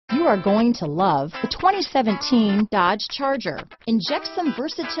you are going to love the 2017 Dodge Charger. Inject some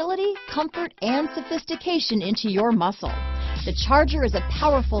versatility, comfort, and sophistication into your muscle. The Charger is a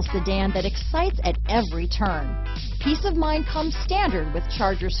powerful sedan that excites at every turn. Peace of mind comes standard with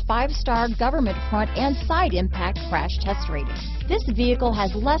Charger's 5-star government front and side impact crash test rating. This vehicle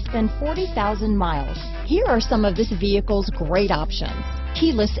has less than 40,000 miles. Here are some of this vehicle's great options: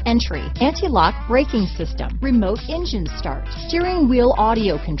 keyless entry, anti-lock braking system, remote engine start, steering wheel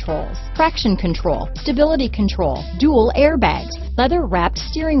audio controls, traction control, stability control, dual airbags, leather-wrapped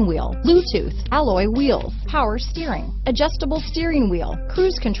steering wheel, Bluetooth, alloy wheels, power steering, adjustable steering wheel,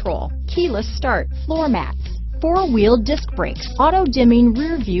 cruise control, keyless start, floor mats, 4-wheel disc brakes, auto-dimming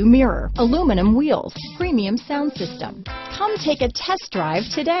rear-view mirror, aluminum wheels, premium sound system. Come take a test drive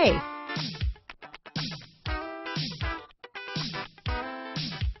today.